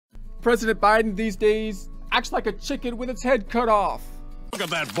President Biden these days acts like a chicken with its head cut off. Look at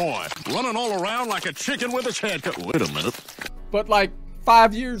that boy, running all around like a chicken with its head cut. Wait a minute. But like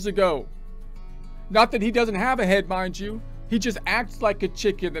 5 years ago. Not that he doesn't have a head, mind you. He just acts like a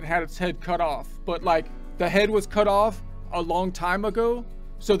chicken that had its head cut off. But like, the head was cut off a long time ago.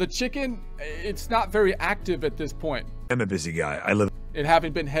 So the chicken, it's not very active at this point. I'm a busy guy. I live It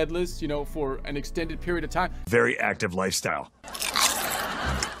having been headless, you know, for an extended period of time. very active lifestyle.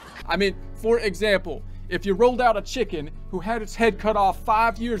 I mean, for example, if you rolled out a chicken who had its head cut off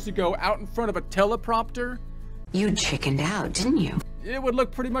 5 years ago out in front of a teleprompter, You chickened out, didn't you? it would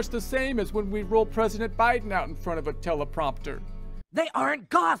look pretty much the same as when we roll President Biden out in front of a teleprompter. They aren't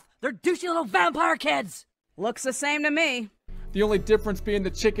goth. They're douchey little vampire kids. Looks the same to me. The only difference being the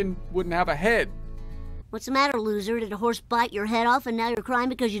chicken wouldn't have a head. What's the matter, loser? Did a horse bite your head off and now you're crying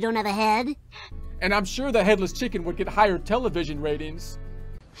because you don't have a head? And I'm sure the headless chicken would get higher television ratings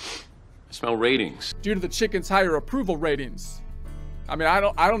I smell ratings. due to the chicken's higher approval ratings. I mean, I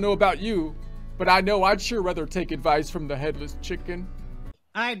don't know about you, but I know I'd sure rather take advice from the headless chicken.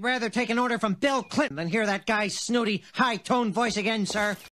 I'd rather take an order from Bill Clinton than hear that guy's snooty, high-toned voice again, sir.